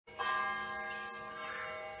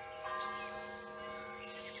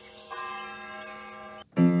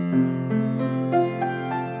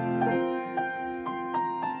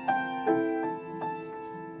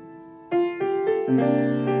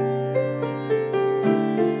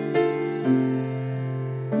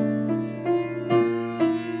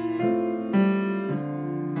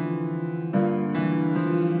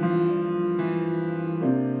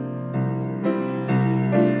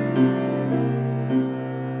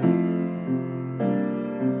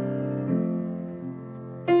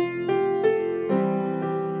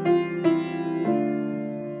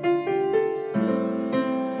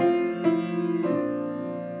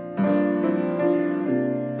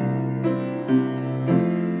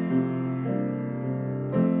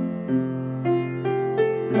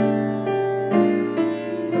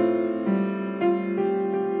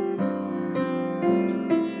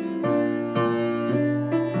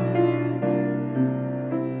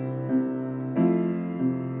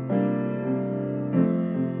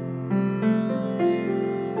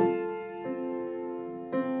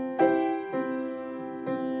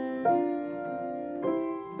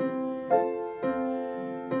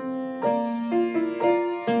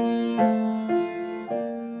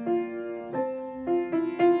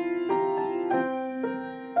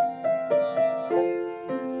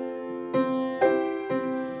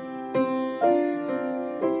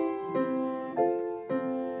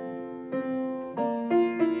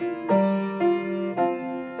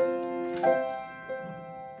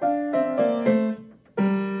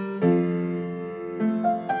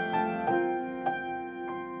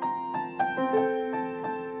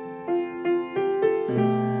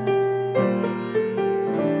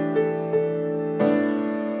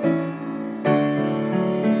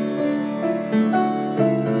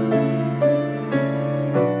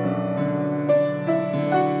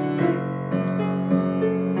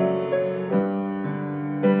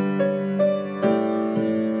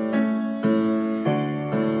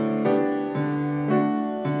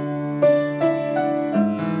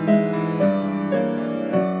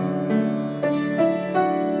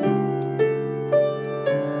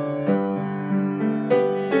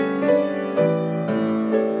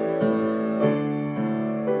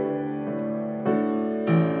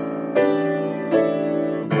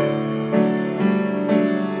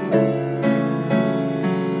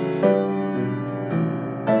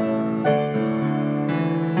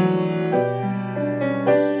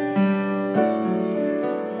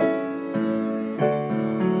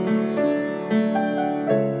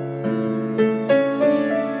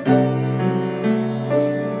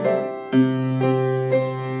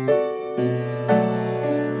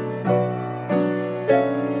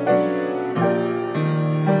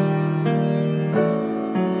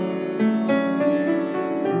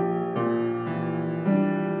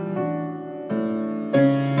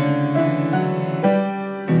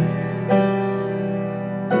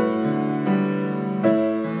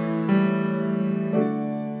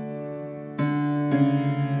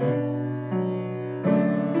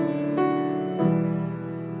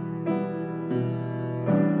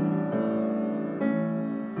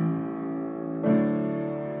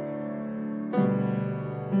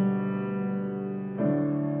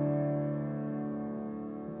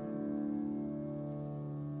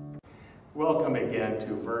Welcome again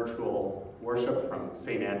to virtual worship from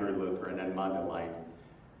St. Andrew Lutheran in Mundelein.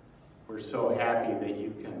 We're so happy that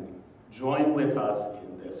you can join with us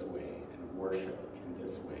in this way and worship in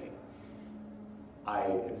this way. I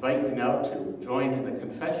invite you now to join in the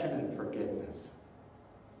confession and forgiveness.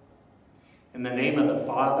 In the name of the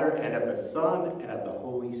Father, and of the Son, and of the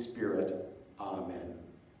Holy Spirit. Amen.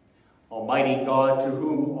 Almighty God, to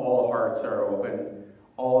whom all hearts are open,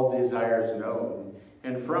 all desires known,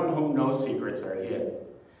 and from whom no secrets are hid,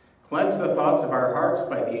 cleanse the thoughts of our hearts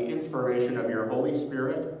by the inspiration of your Holy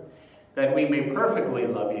Spirit, that we may perfectly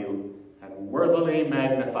love you and worthily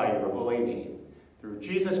magnify your holy name, through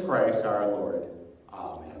Jesus Christ our Lord.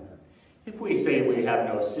 Amen. If we say we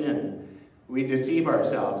have no sin, we deceive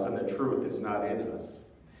ourselves and the truth is not in us.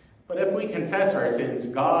 But if we confess our sins,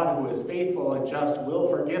 God, who is faithful and just, will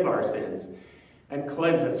forgive our sins and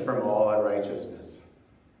cleanse us from all unrighteousness.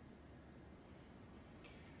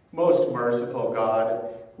 Most merciful God,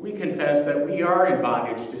 we confess that we are in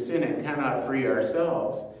bondage to sin and cannot free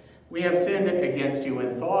ourselves. We have sinned against you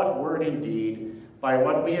in thought, word, and deed, by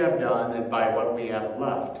what we have done and by what we have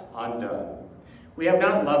left undone. We have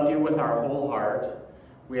not loved you with our whole heart.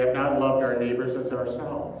 We have not loved our neighbors as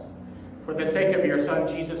ourselves. For the sake of your Son,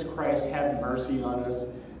 Jesus Christ, have mercy on us.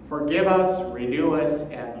 Forgive us, renew us,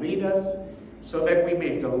 and lead us, so that we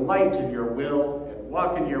may delight in your will and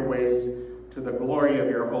walk in your ways, to the glory of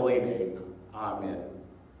your holy name. Amen.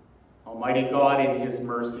 Almighty God, in his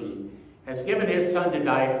mercy, has given his Son to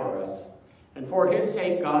die for us, and for his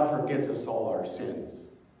sake God forgives us all our sins.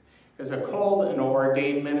 As a called and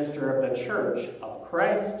ordained minister of the Church of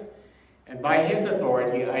Christ, and by his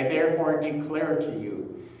authority, I therefore declare to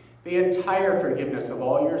you the entire forgiveness of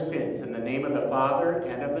all your sins in the name of the Father,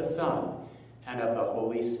 and of the Son, and of the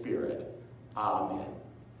Holy Spirit. Amen.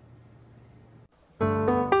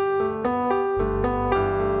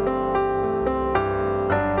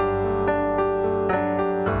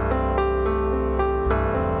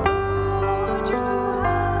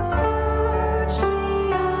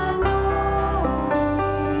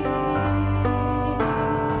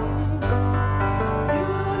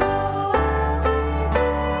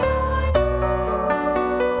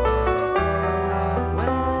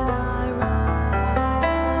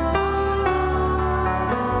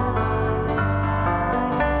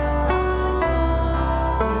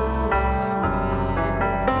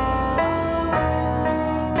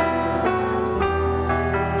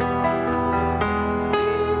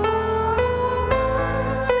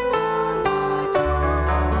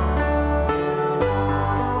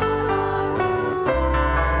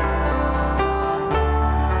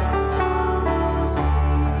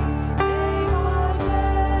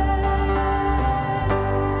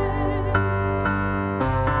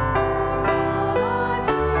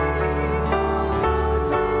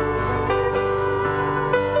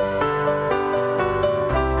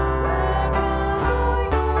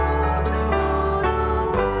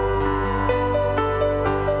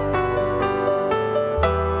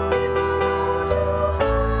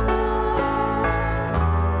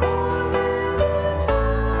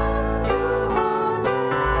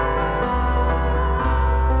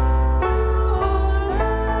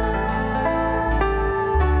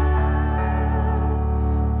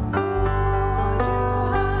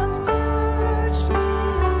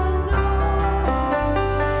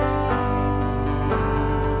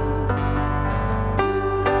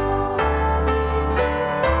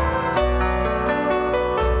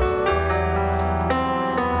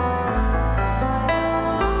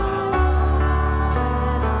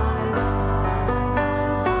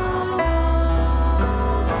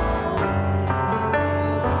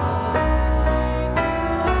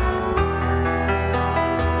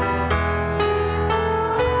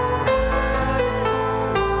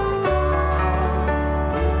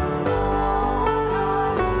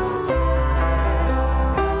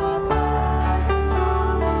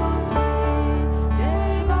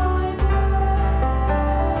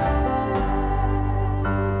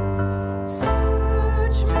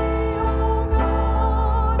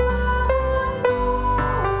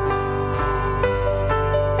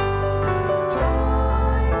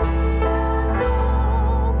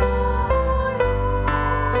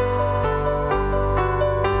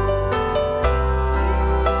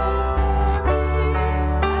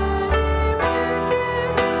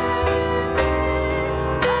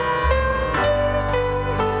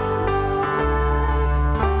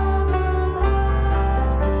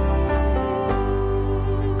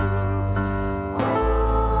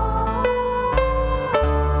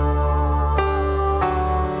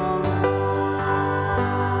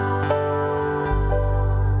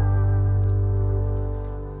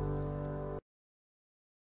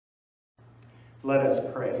 Let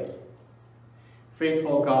us pray.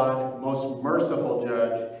 Faithful God, most merciful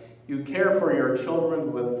Judge, you care for your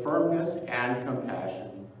children with firmness and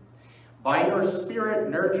compassion. By your Spirit,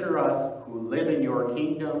 nurture us who live in your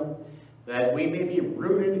kingdom, that we may be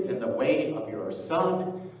rooted in the way of your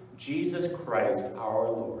Son, Jesus Christ our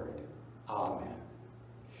Lord. Amen.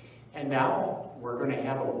 And now we're going to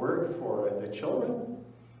have a word for the children.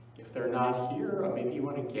 If they're not here, maybe you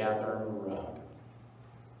want to gather them around.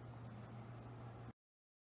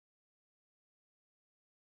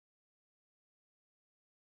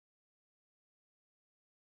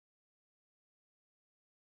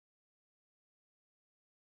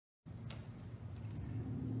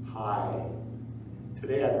 Hi.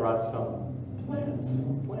 Today I brought some plants.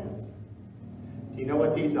 Do you know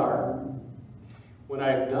what these are? When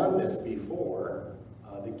I've done this before,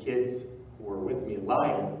 the kids who were with me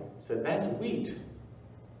live said, that's wheat.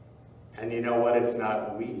 And you know what? It's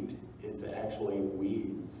not wheat. It's actually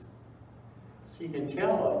weeds. So you can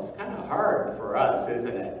tell it's kind of hard for us,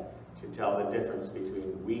 isn't it, to tell the difference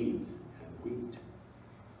between weeds and wheat.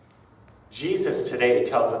 Jesus today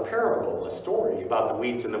tells a parable, a story about the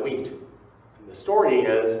weeds and the wheat. And the story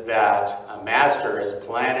is that a master has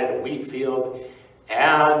planted a wheat field,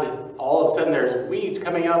 and all of a sudden there's weeds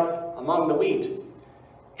coming up among the wheat.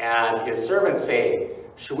 And his servants say,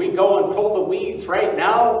 should we go and pull the weeds right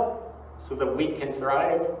now so the wheat can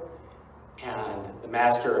thrive? And the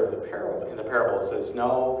master of the parable, in the parable says,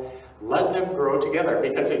 no, let them grow together,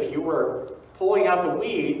 because if you were pulling out the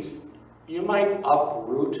weeds, you might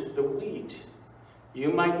uproot the wheat.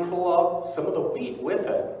 You might pull out some of the wheat with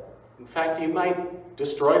it. In fact, you might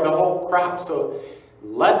destroy the whole crop. So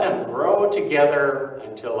let them grow together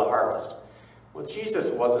until the harvest. Well,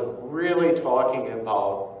 Jesus wasn't really talking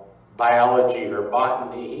about biology or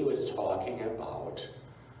botany. He was talking about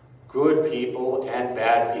good people and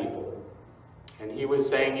bad people. And he was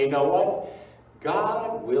saying, you know what?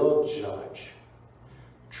 God will judge.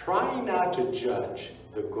 Try not to judge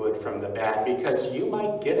the good from the bad, because you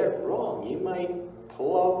might get it wrong. You might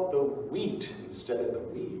pull out the wheat instead of the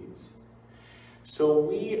weeds. So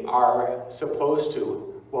we are supposed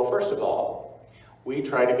to, well, first of all, we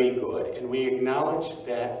try to be good, and we acknowledge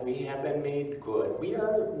that we have been made good.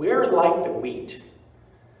 We're like the wheat,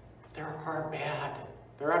 but there are bad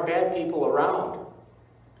people around.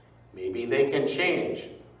 Maybe they can change.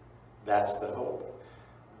 That's the hope.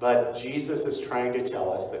 But Jesus is trying to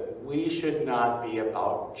tell us that we should not be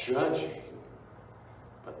about judging,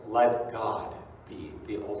 but let God be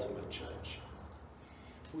the ultimate judge.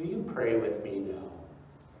 Will you pray with me now?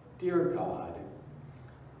 Dear God,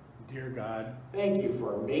 thank you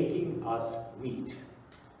for making us wheat.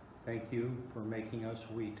 Thank you for making us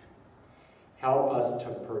wheat. Help us to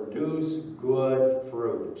produce good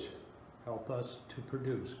fruit. Help us to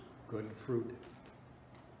produce good fruit.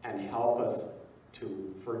 And help us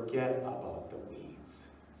to forget about the weeds.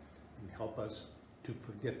 And help us to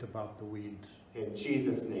forget about the weeds. In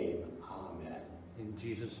Jesus' name, amen. In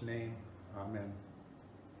Jesus' name, amen.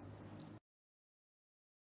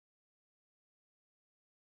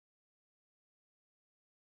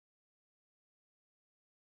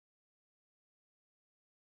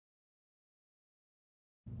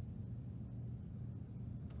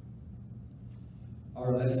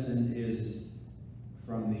 Our lesson is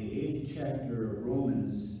from the 8th chapter of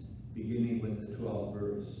Romans, beginning with the 12th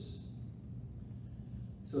verse.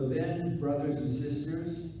 So then, brothers and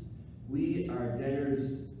sisters, we are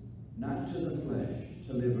debtors not to the flesh,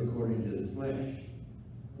 to live according to the flesh.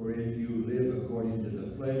 For if you live according to the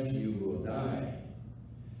flesh, you will die.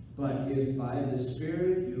 But if by the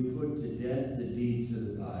Spirit you put to death the deeds of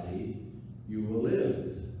the body, you will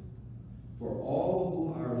live. For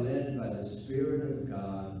all who are led by the Spirit of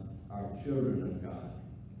God are children of God.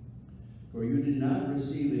 For you did not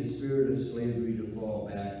receive a spirit of slavery to fall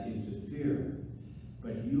back into fear,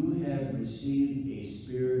 but you have received a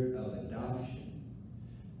spirit of adoption.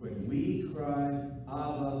 When we cry,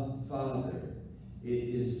 Abba, Father, it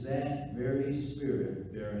is that very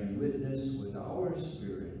Spirit bearing witness with our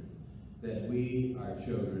spirit that we are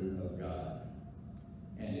children of God.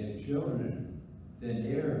 And if children, then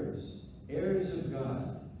heirs, heirs of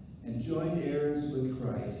God, and joint heirs with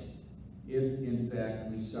Christ, if in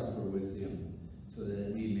fact we suffer with him, so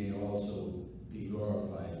that we may also be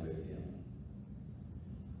glorified with him.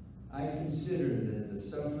 I consider that the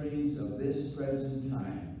sufferings of this present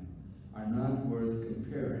time are not worth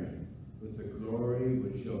comparing with the glory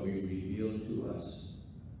which shall be revealed to us.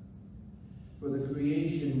 For the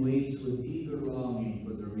creation waits with eager longing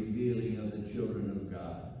for the revealing of the children of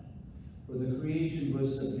God. For the creation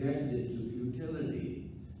was subjected to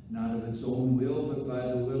futility, not of its own will, but by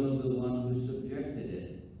the will of the one who subjected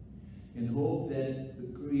in hope that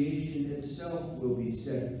the creation itself will be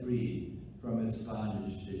set free from its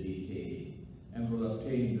bondage to decay and will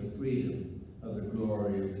obtain the freedom of the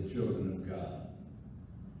glory of the children of God.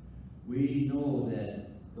 We know that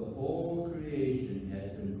the whole creation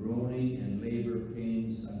has been groaning in labor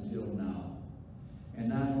pains until now. And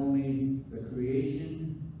not only the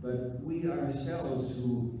creation, but we ourselves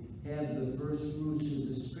who have the first fruits of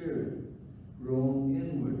the Spirit groan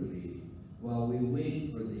inwardly while we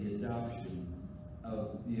wait for the adoption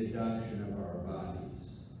of our bodies.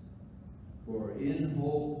 For in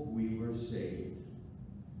hope we were saved.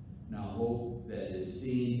 Now hope that is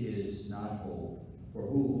seen is not hope, for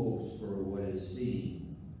who hopes for what is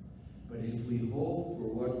seen? But if we hope for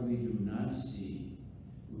what we do not see,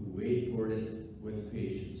 we wait for it with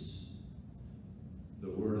patience. The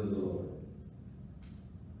word of the Lord.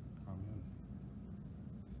 Amen.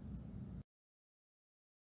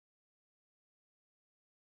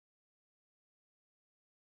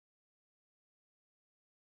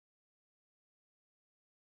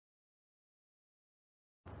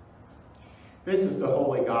 This is the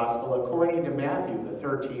Holy Gospel according to Matthew, the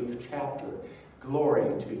 13th chapter.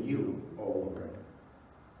 Glory to you, O Lord.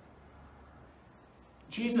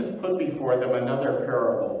 Jesus put before them another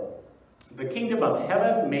parable. The kingdom of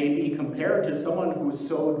heaven may be compared to someone who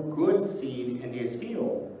sowed good seed in his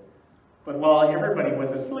field. But while everybody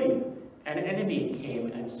was asleep, an enemy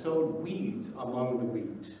came and sowed weeds among the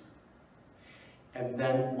wheat, and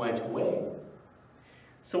then went away.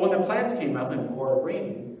 So when the plants came up and bore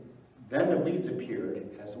grain, then the weeds appeared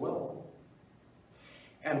as well.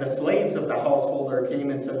 And the slaves of the householder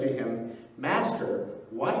came and said to him, Master,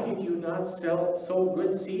 why did you not sow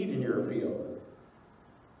good seed in your field?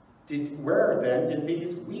 Where then did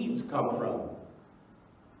these weeds come from?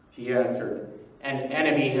 He answered, An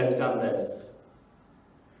enemy has done this.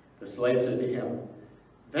 The slave said to him,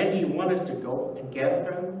 Then do you want us to go and gather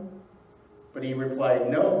them? But he replied,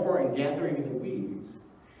 No, for in gathering the weeds,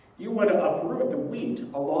 you would uproot the wheat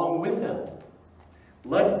along with them.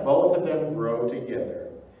 Let both of them grow together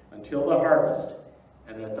until the harvest.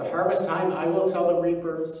 And at the harvest time I will tell the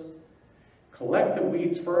reapers, collect the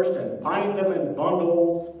weeds first and bind them in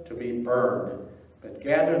bundles to be burned, but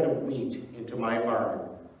gather the wheat into my barn.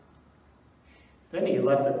 Then he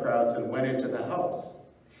left the crowds and went into the house.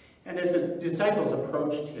 And his disciples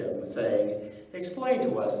approached him, saying, Explain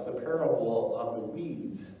to us the parable of the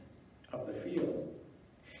weeds of the field.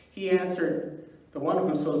 He answered, The one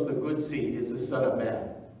who sows the good seed is the Son of Man.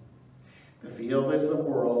 The field is the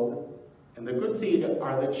world, and the good seed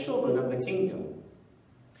are the children of the kingdom.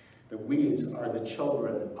 The weeds are the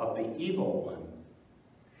children of the evil one.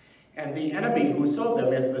 And the enemy who sowed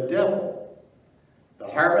them is the devil. The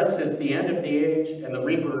harvest is the end of the age, and the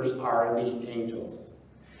reapers are the angels.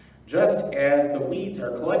 Just as the weeds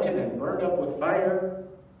are collected and burned up with fire,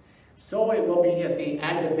 so it will be at the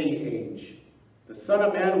end of the age. The Son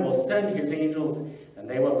of Man will send his angels, and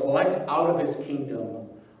they will collect out of his kingdom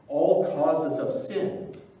all causes of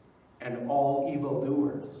sin and all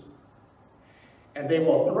evildoers. And they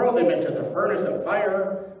will throw them into the furnace of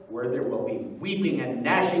fire, where there will be weeping and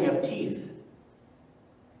gnashing of teeth.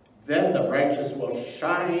 Then the righteous will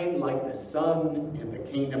shine like the sun in the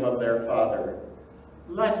kingdom of their Father.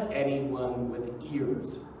 Let anyone with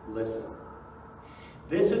ears listen.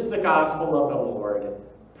 This is the gospel of the Lord.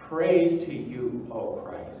 Praise to you, O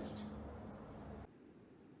Christ.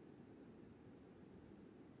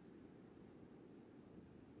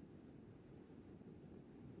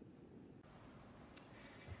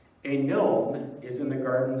 A gnome is in the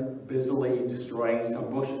garden busily destroying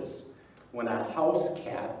some bushes when a house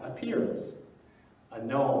cat appears. A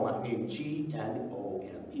gnome, I mean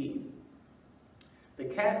G-N-O-M-E. The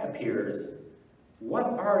cat appears. What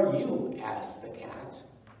are you? Asks the cat.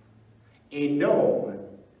 A gnome,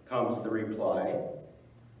 comes the reply.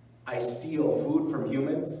 I steal food from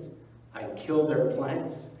humans. I kill their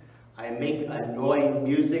plants. I make annoying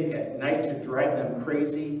music at night to drive them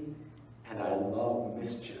crazy. And I love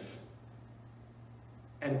mischief.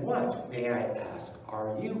 And what, may I ask,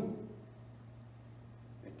 are you?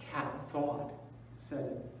 The cat thought,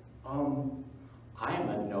 said, I'm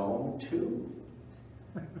a gnome too.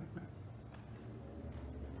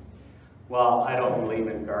 Well, I don't believe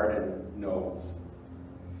in garden gnomes.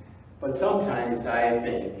 But sometimes I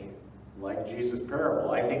think, like Jesus'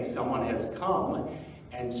 parable, I think someone has come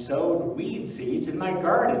and sowed weed seeds in my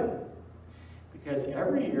garden. Because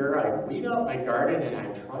every year I weed out my garden and I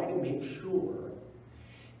try to make sure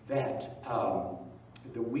that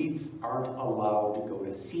the weeds aren't allowed to go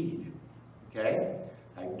to seed, okay?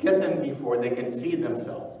 I get them before they can seed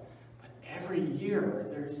themselves. But every year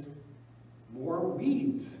there's more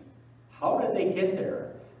weeds How did they get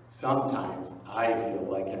there? Sometimes I feel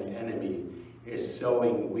like an enemy is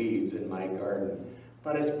sowing weeds in my garden,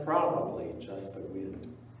 but it's probably just the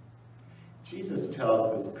wind. Jesus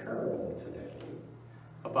tells this parable today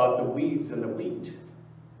about the weeds and the wheat.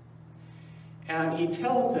 And he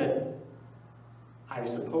tells it, I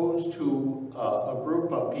suppose, to a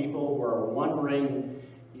group of people who are wondering,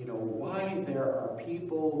 why there are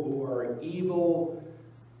people who are evil,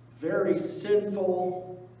 very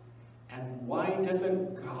sinful, and why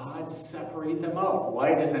doesn't God separate them out?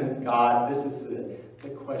 Why doesn't God, this is the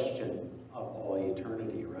question of all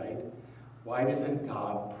eternity, right? Why doesn't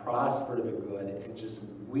God prosper the good and just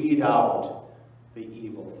weed out the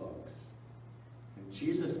evil folks? And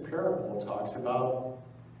Jesus' parable talks about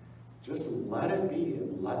just let it be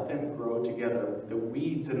and let them grow together. The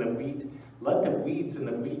weeds and the wheat, let the weeds and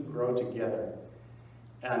the wheat grow together.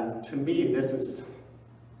 And to me, this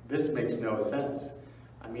makes no sense.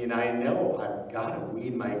 I mean, I know I've got to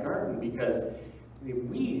weed my garden because the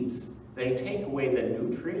weeds, they take away the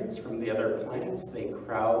nutrients from the other plants. They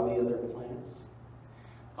crowd the other plants.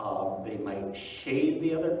 They might shade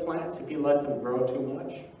the other plants if you let them grow too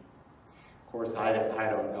much. Of course, I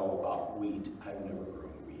don't know about wheat. I've never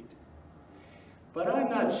grown wheat.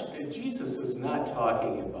 But Jesus is not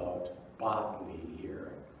talking about botany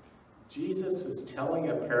here. Jesus is telling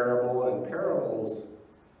a parable, and parables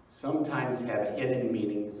sometimes have hidden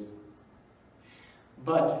meanings.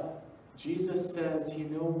 But Jesus says, you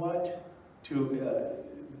know what?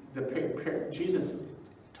 Jesus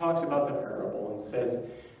talks about the parable and says,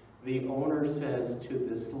 the owner says to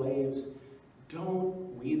the slaves, don't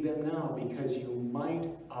weed them now because you might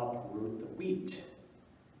uproot the wheat.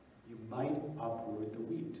 You might uproot the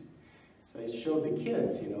wheat. So I showed the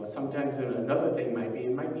kids, sometimes another thing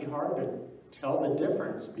it might be hard to tell the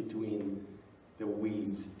difference between the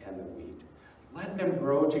weeds and the wheat. Let them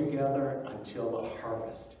grow together until the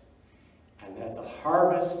harvest. And at the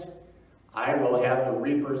harvest, I will have the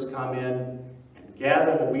reapers come in and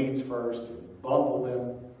gather the weeds first and bundle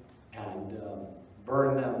them and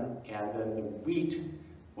burn them, and then the wheat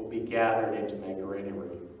will be gathered into my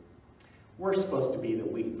granary. We're supposed to be the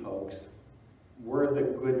wheat, folks. We're the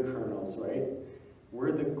good kernels, right?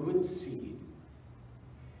 We're the good seed.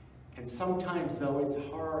 And sometimes, though, it's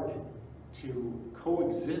hard to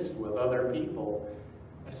coexist with other people,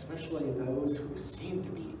 especially those who seem to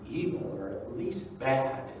be evil or at least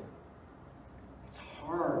bad. It's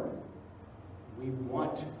hard. We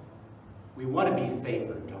want to be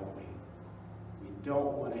favored, don't we? We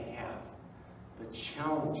don't want to have the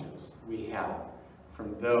challenges we have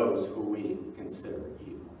from those who we consider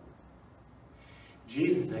evil.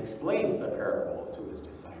 Jesus explains the parable to his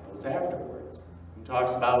disciples afterwards. He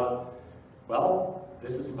talks about,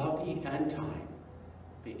 this is about the end time.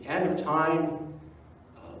 The end of time,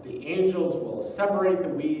 the angels will separate the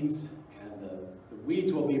weeds, and the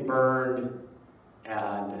weeds will be burned,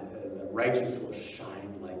 and the righteous will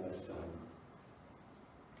shine like the sun.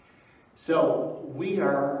 So we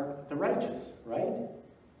are the righteous, right?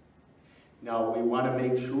 Now we want to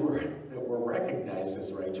make sure that we're recognized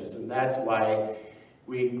as righteous, and that's why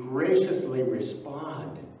we graciously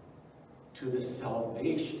respond to the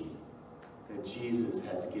salvation that Jesus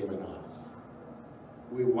has given us.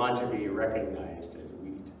 We want to be recognized as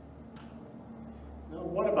wheat. Now,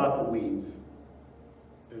 what about the weeds?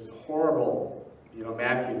 This horrible,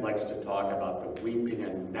 Matthew likes to talk about the weeping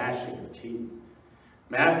and gnashing of teeth.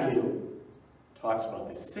 Matthew talks about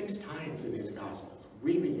this 6 times in his Gospels.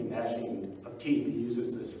 Weeping and gnashing of teeth, he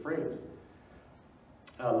uses this phrase.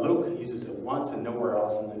 Luke uses it once and nowhere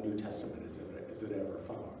else in the New Testament is it ever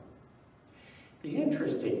found. The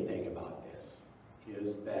interesting thing about this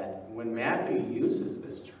is that when Matthew uses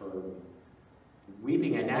this term,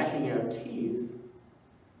 weeping and gnashing of teeth,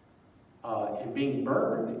 and being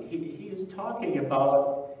burned, he is talking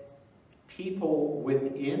about people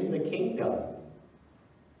within the kingdom,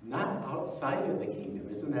 not outside of the kingdom.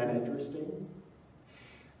 Isn't that interesting?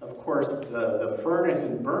 Of course, the furnace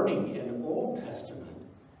and burning in Old Testament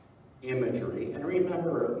imagery, and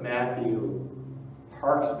remember, Matthew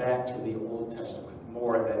harks back to the Old Testament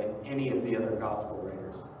more than any of the other gospel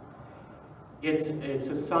writers. It's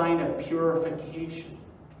a sign of purification.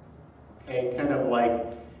 Okay, kind of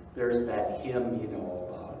like there's that hymn,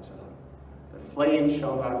 about the flame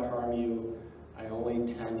shall not harm you. I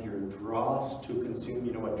only tend your dross to consume.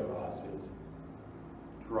 You know what dross is?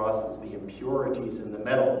 Dross is the impurities in the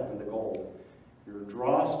metal and the gold. Your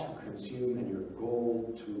dross to consume and your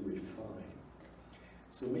gold to refine.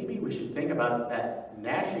 So maybe we should think about that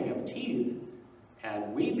gnashing of teeth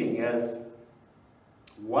and weeping as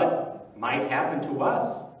what might happen to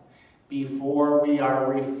us. before we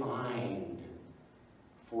are refined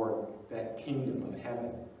for that kingdom of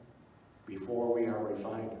heaven, before we are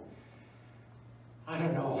refined. I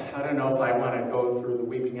don't know if I want to go through the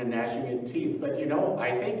weeping and gnashing of teeth, but you know,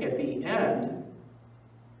 I think at the end,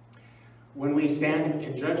 when we stand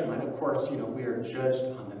in judgment, of course, you know, we are judged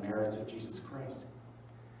on the merits of Jesus Christ.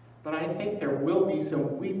 But I think there will be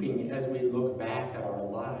some weeping as we look back at our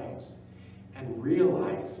lives and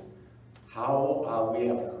realize how we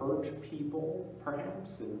have hurt people,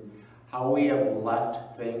 perhaps, and how we have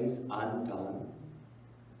left things undone.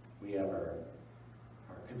 We have our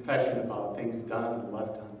confession about things done and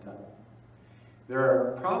left undone.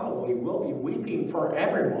 There probably will be weeping for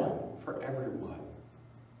everyone,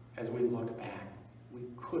 as we look back. We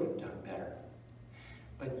could have done better.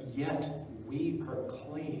 But yet, we are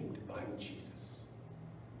claimed by Jesus.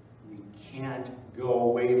 We can't go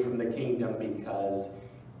away from the kingdom because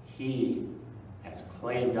he has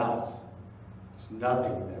claimed us. It's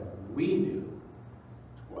nothing that we do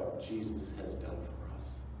to what Jesus has done for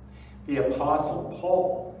us. The Apostle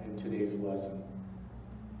Paul, in today's lesson,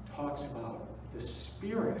 talks about the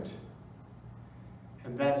Spirit.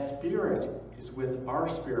 And that Spirit is with our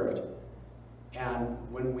spirit. And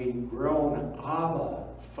when we groan, Abba,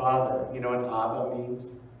 Father, you know what Abba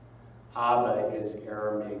means? Abba is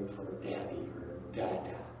Aramaic for daddy or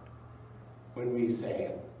dada. When we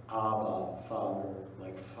say, Abba, Father,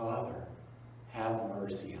 like Father, have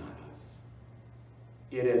mercy on us.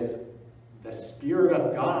 It is the Spirit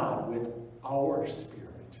of God with our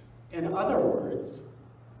spirit. In other words,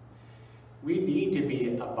 we need to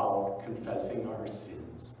be about confessing our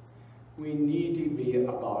sins. We need to be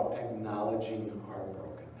about acknowledging our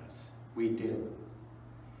brokenness. We do.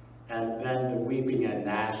 And then the weeping and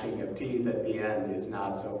gnashing of teeth at the end is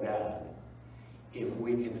not so bad. If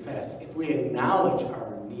we confess, if we acknowledge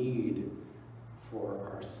our need for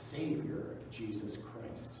our Savior, Jesus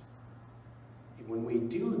Christ. And when we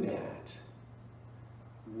do that,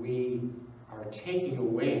 we are taking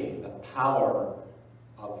away the power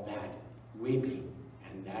of that weeping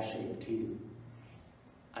and gnashing of teeth.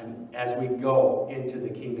 And as we go into the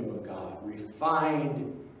kingdom of God,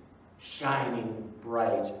 refined, shining,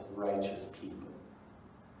 bright, righteous people.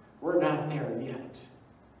 We're not there yet.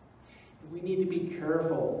 We need to be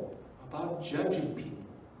careful about judging people.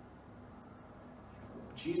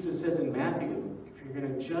 Jesus says in Matthew, if you're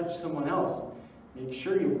going to judge someone else, make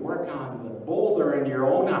sure you work on the boulder in your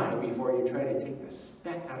own eye before you try to take the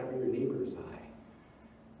speck out of your neighbor's eye.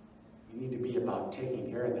 You need to be about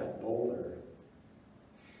taking care of that boulder,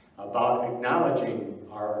 about acknowledging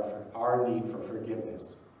our need for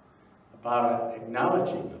forgiveness, about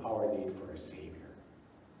acknowledging our need for a Savior.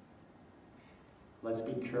 Let's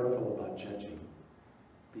be careful about judging,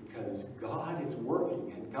 because God is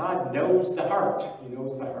working, and God knows the heart. He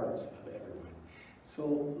knows the hearts of everyone.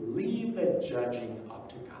 So leave the judging up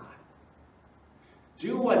to God.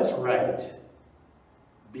 Do what's right.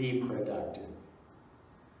 Be productive.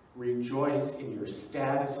 Rejoice in your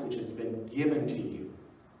status which has been given to you.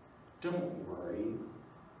 Don't worry,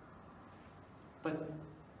 but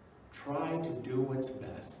try to do what's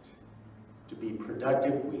best, to be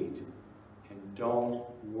productive wheat, and don't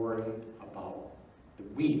worry about the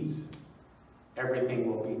weeds.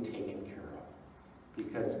 Everything will be taken care of,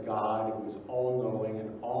 because God, who is all-knowing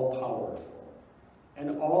and all-powerful,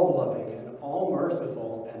 and all-loving, and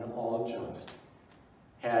all-merciful, and all-just,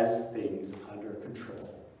 has things under control.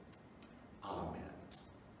 Amen.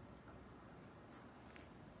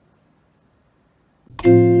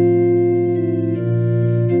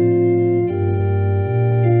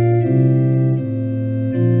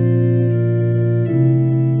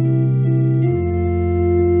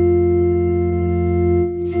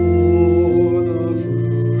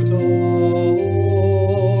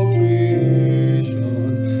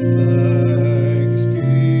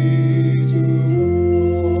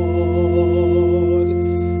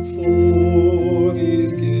 For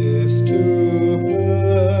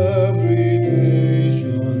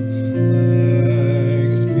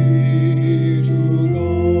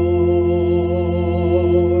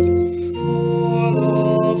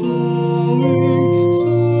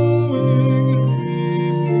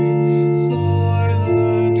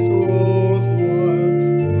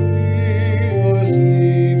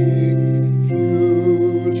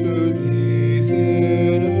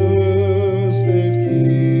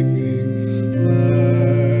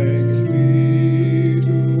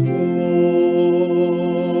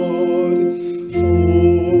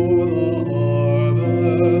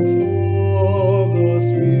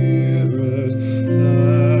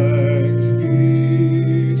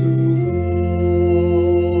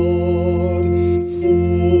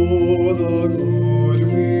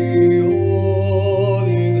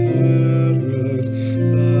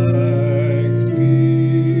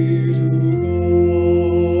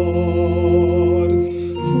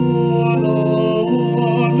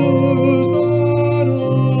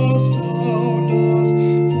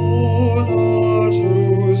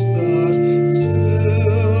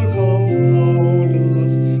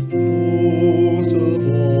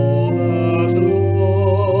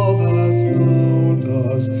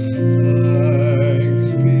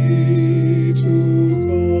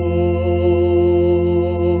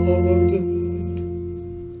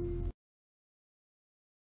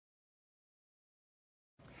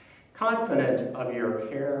Confident of your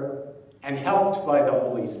care and helped by the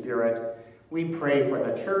Holy Spirit, we pray for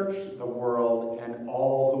the church, the world, and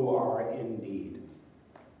all who are in need.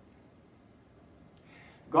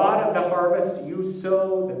 God of the harvest, you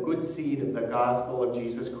sow the good seed of the gospel of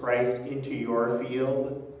Jesus Christ into your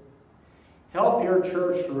field. Help your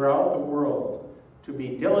church throughout the world to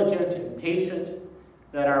be diligent and patient,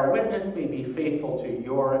 that our witness may be faithful to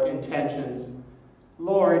your intentions.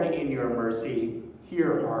 Lord, in your mercy,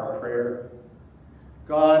 hear our prayer.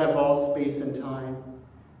 God of all space and time,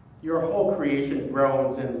 your whole creation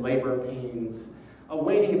groans in labor pains,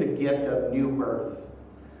 awaiting the gift of new birth.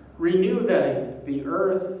 Renew the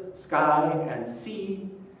earth, sky, and sea,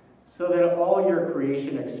 so that all your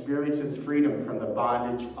creation experiences freedom from the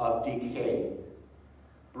bondage of decay.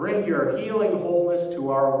 Bring your healing wholeness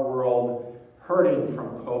to our world, hurting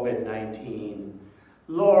from COVID-19.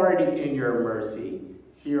 Lord, in your mercy,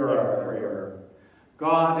 hear our prayer.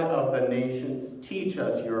 God of the nations, teach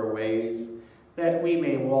us your ways, that we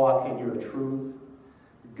may walk in your truth.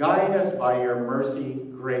 Guide us by your mercy,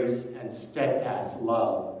 grace, and steadfast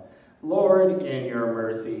love. Lord, in your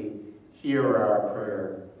mercy, hear our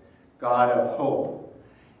prayer. God of hope,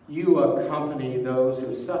 you accompany those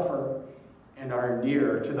who suffer and are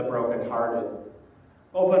near to the brokenhearted.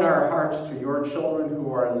 Open our hearts to your children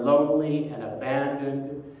who are lonely and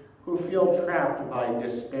abandoned, who feel trapped by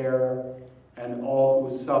despair, and all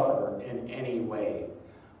who suffer in any way.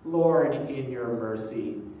 Lord, in your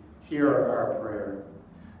mercy, hear our prayer.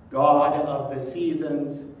 God of the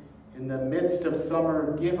seasons, in the midst of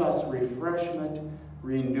summer, give us refreshment,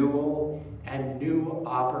 renewal, and new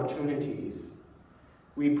opportunities.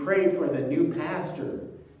 We pray for the new pastor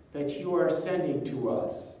that you are sending to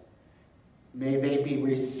us. May they be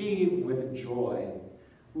received with joy.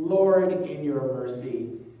 Lord, in your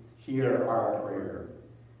mercy, hear our prayer.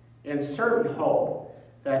 In certain hope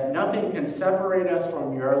that nothing can separate us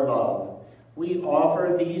from your love, we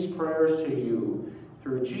offer these prayers to you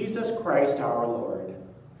through Jesus Christ our Lord.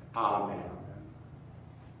 Amen.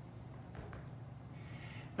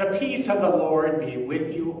 The peace of the Lord be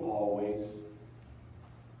with you always.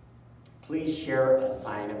 Please share a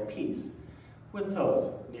sign of peace with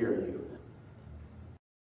those near you.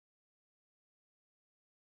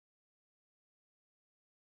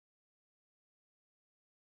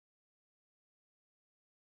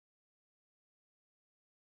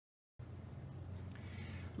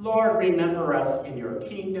 Lord, remember us in your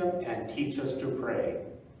kingdom and teach us to pray.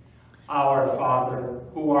 Our Father,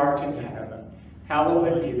 who art in heaven,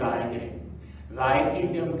 hallowed be thy name. Thy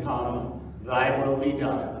kingdom come, thy will be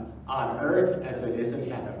done, on earth as it is in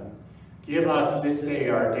heaven. Give us this day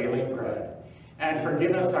our daily bread, and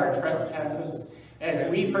forgive us our trespasses, as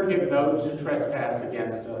we forgive those who trespass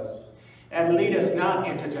against us. And lead us not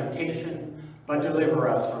into temptation, but deliver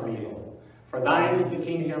us from evil. For thine is the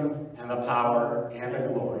kingdom, and the power, and the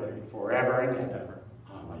glory, forever and ever.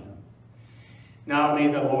 Amen. Now may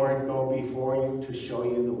the Lord go before you to show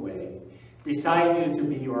you the way, beside you to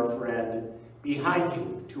be your friend, behind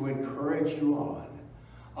you to encourage you on,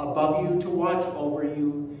 above you to watch over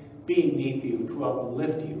you, beneath you to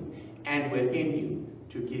uplift you, and within you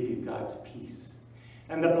to give you God's peace.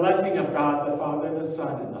 And the blessing of God the Father, the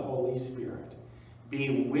Son, and the Holy Spirit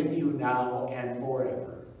be with you now and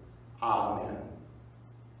forever. Amen.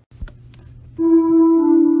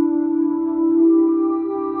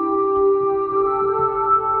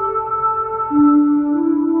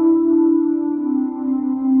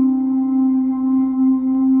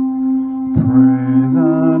 Praise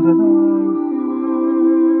and thanksgiving,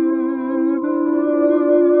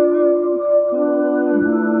 God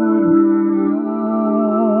would be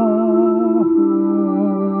offered,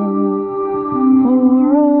 for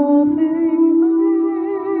all things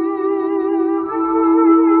live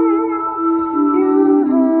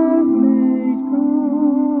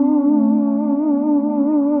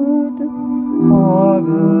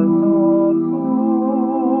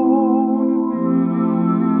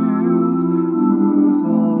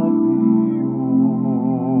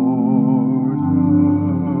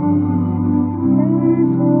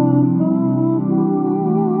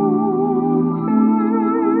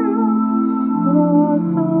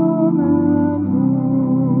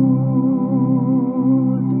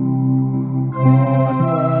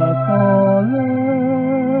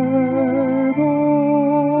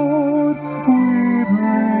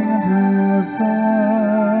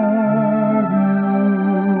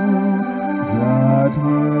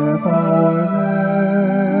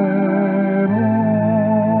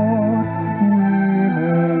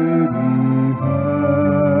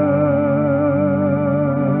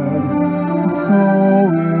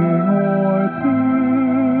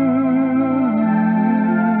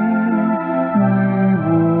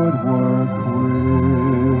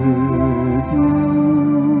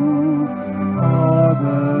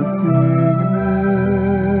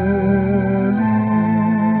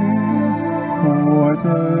our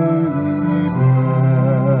daily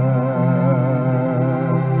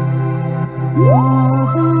bread.